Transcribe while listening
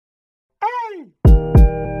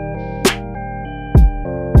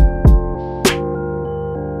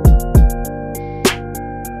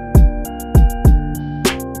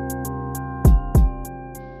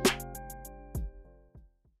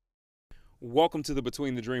Welcome to the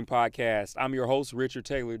Between the Dream podcast. I'm your host, Richard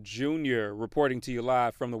Taylor Jr., reporting to you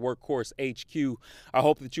live from the Workhorse HQ. I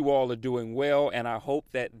hope that you all are doing well, and I hope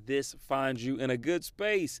that this finds you in a good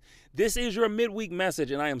space. This is your midweek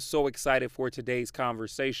message, and I am so excited for today's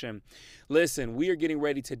conversation. Listen, we are getting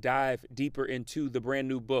ready to dive deeper into the brand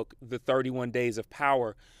new book, The 31 Days of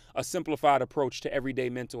Power, a simplified approach to everyday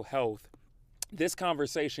mental health. This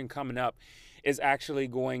conversation coming up is actually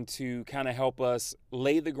going to kind of help us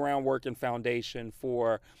lay the groundwork and foundation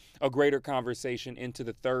for a greater conversation into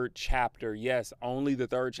the third chapter. Yes, only the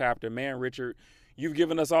third chapter. Man, Richard, you've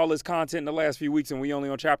given us all this content in the last few weeks and we only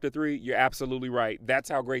on chapter 3. You're absolutely right. That's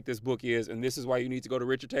how great this book is. And this is why you need to go to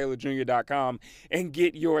richardtaylorjr.com and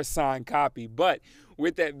get your signed copy. But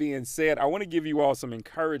with that being said, I want to give you all some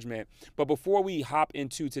encouragement. But before we hop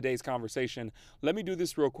into today's conversation, let me do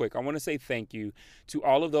this real quick. I want to say thank you to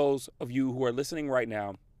all of those of you who are listening right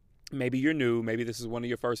now. Maybe you're new. Maybe this is one of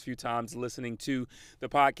your first few times listening to the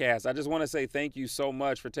podcast. I just want to say thank you so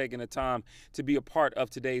much for taking the time to be a part of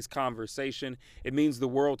today's conversation. It means the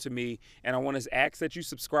world to me. And I want to ask that you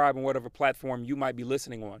subscribe on whatever platform you might be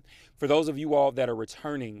listening on. For those of you all that are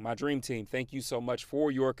returning, my dream team, thank you so much for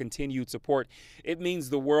your continued support. It means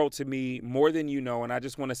the world to me more than you know. And I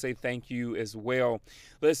just want to say thank you as well.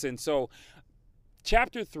 Listen, so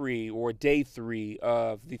Chapter 3, or day 3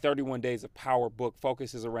 of the 31 Days of Power book,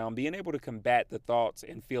 focuses around being able to combat the thoughts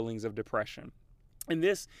and feelings of depression. And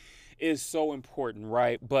this is so important,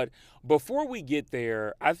 right? But before we get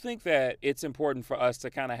there, I think that it's important for us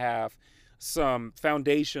to kind of have some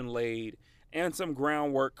foundation laid and some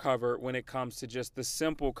groundwork covered when it comes to just the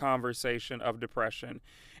simple conversation of depression.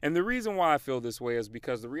 And the reason why I feel this way is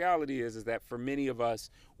because the reality is that for many of us,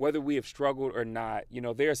 whether we have struggled or not,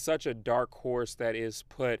 there's such a dark horse that is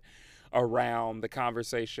put around the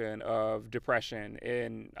conversation of depression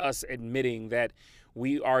and us admitting that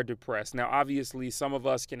we are depressed. Now, obviously, some of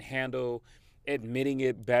us can handle admitting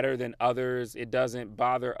it better than others. It doesn't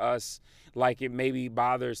bother us like it maybe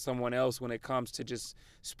bothers someone else when it comes to just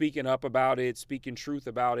speaking up about it, speaking truth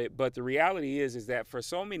about it. But the reality is that for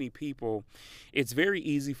so many people, it's very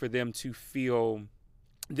easy for them to feel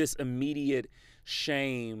this immediate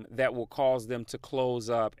shame that will cause them to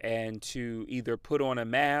close up and to either put on a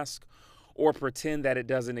mask or pretend that it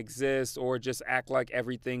doesn't exist, or just act like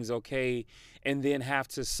everything's okay, and then have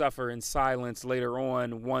to suffer in silence later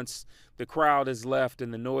on once the crowd is left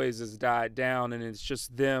and the noise has died down and it's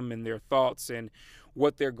just them and their thoughts and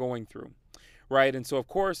what they're going through, right? And so, of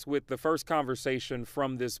course, with the first conversation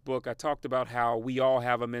from this book, I talked about how we all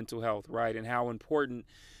have a mental health, right? And how important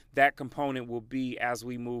that component will be as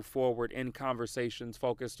we move forward in conversations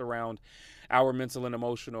focused around our mental and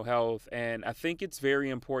emotional health. And I think it's very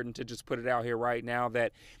important to just put it out here right now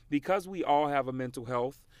that because we all have a mental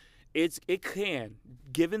health, it can,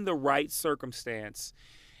 given the right circumstance,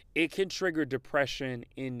 it can trigger depression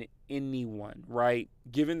in anyone, right?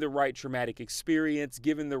 Given the right traumatic experience,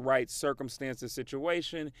 given the right circumstance or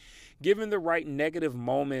situation, given the right negative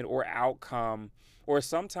moment or outcome, or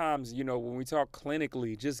sometimes, when we talk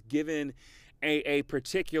clinically, just given a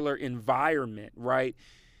particular environment, right,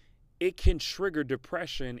 it can trigger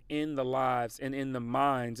depression in the lives and in the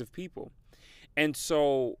minds of people. And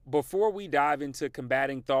so before we dive into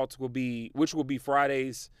combating thoughts, which will be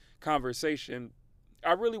Friday's conversation,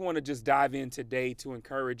 I really want to just dive in today to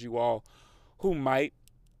encourage you all who might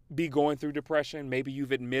be going through depression. Maybe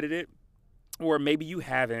you've admitted it, or maybe you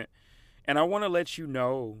haven't. And I want to let you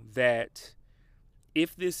know that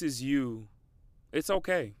if this is you, it's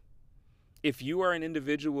okay. If you are an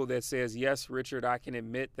individual that says, yes, Richard, I can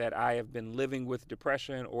admit that I have been living with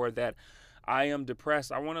depression or that I am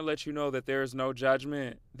depressed, I want to let you know that there is no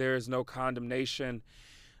judgment, there is no condemnation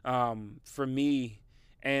for me,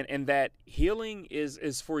 and that healing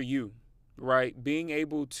is for you, right? Being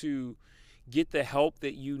able to get the help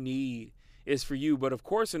that you need is for you. But of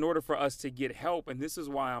course, in order for us to get help, and this is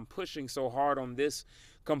why I'm pushing so hard on this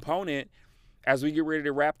component as we get ready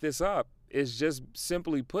to wrap this up, is just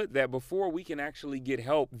simply put that before we can actually get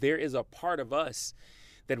help, there is a part of us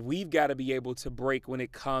that we've got to be able to break when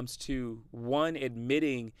it comes to, one,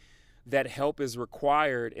 admitting that help is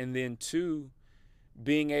required, and then two,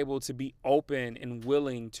 being able to be open and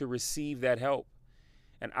willing to receive that help.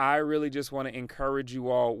 And I really just want to encourage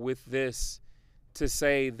you all with this to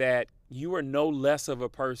say that you are no less of a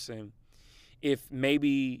person if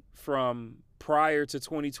maybe from prior to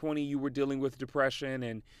 2020 you were dealing with depression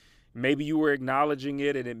and Maybe you were acknowledging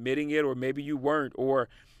it and admitting it, or maybe you weren't. Or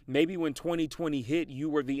maybe when 2020 hit, you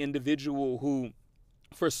were the individual who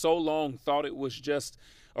for so long thought it was just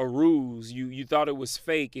a ruse. You thought it was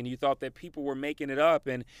fake, and you thought that people were making it up.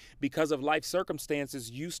 And because of life circumstances,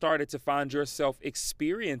 you started to find yourself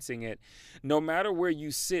experiencing it. No matter where you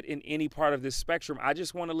sit in any part of this spectrum, I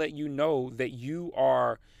just want to let you know that you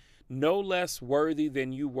are no less worthy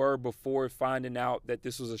than you were before finding out that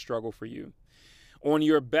this was a struggle for you. On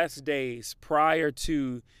your best days, prior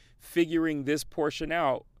to figuring this portion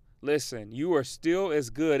out, listen, you are still as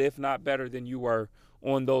good, if not better, than you were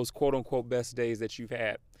on those quote unquote best days that you've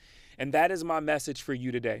had. And that is my message for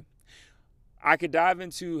you today. I could dive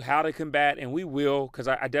into how to combat, and we will, because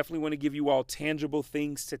I definitely want to give you all tangible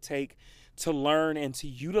things to take, to learn, and to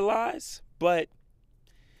utilize. But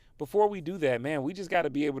before we do that, man, we just got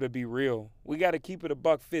to be able to be real. We got to keep it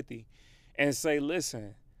 $150 and say,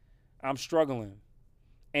 listen, I'm struggling.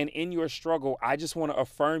 And in your struggle, I just want to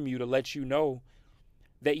affirm you to let you know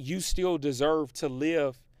that you still deserve to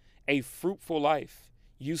live a fruitful life.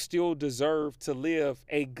 You still deserve to live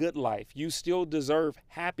a good life. You still deserve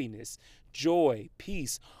happiness, joy,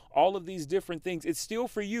 peace, all of these different things. It's still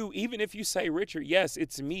for you, even if you say, Richard, yes,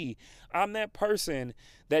 it's me. I'm that person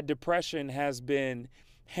that depression has been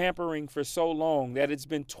hampering for so long, that it's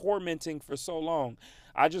been tormenting for so long.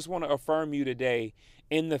 I just want to affirm you today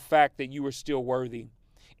in the fact that you are still worthy,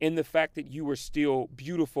 in the fact that you are still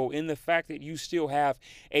beautiful, in the fact that you still have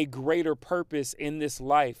a greater purpose in this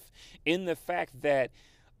life, in the fact that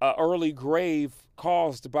an early grave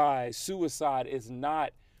caused by suicide is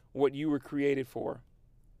not what you were created for.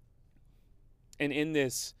 And in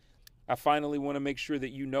this, I finally want to make sure that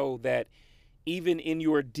you know that even in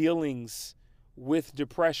your dealings with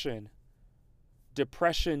depression,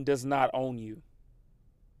 depression does not own you.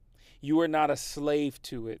 You are not a slave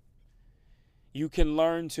to it. You can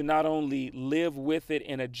learn to not only live with it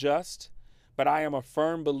and adjust, but I am a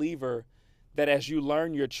firm believer that as you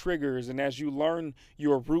learn your triggers and as you learn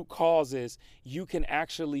your root causes, you can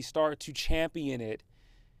actually start to champion it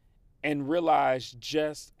and realize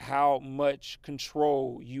just how much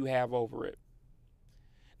control you have over it.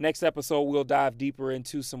 Next episode, we'll dive deeper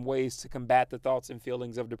into some ways to combat the thoughts and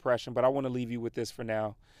feelings of depression, but I want to leave you with this for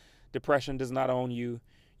now. Depression does not own you.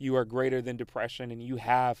 You are greater than depression, and you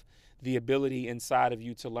have the ability inside of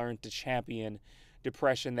you to learn to champion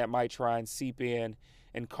depression that might try and seep in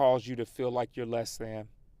and cause you to feel like you're less than.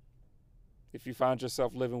 If you find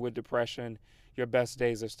yourself living with depression, your best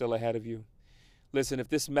days are still ahead of you. Listen, if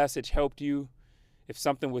this message helped you, if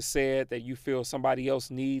something was said that you feel somebody else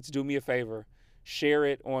needs, do me a favor. Share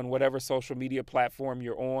it on whatever social media platform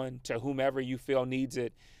you're on to whomever you feel needs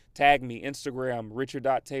it. Tag me, Instagram,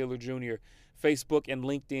 Richard.Taylor Jr., Facebook and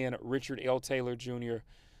LinkedIn, Richard L. Taylor Jr.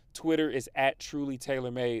 Twitter is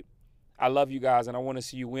 @TrulyTaylorMade. I love you guys, and I want to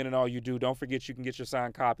see you win in all you do. Don't forget you can get your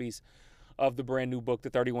signed copies of the brand new book,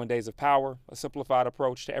 The 31 Days of Power, A Simplified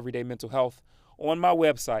Approach to Everyday Mental Health, on my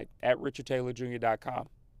website at richardtaylorjr.com.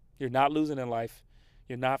 You're not losing in life.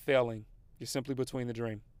 You're not failing. You're simply between the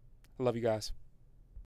dream. I love you guys.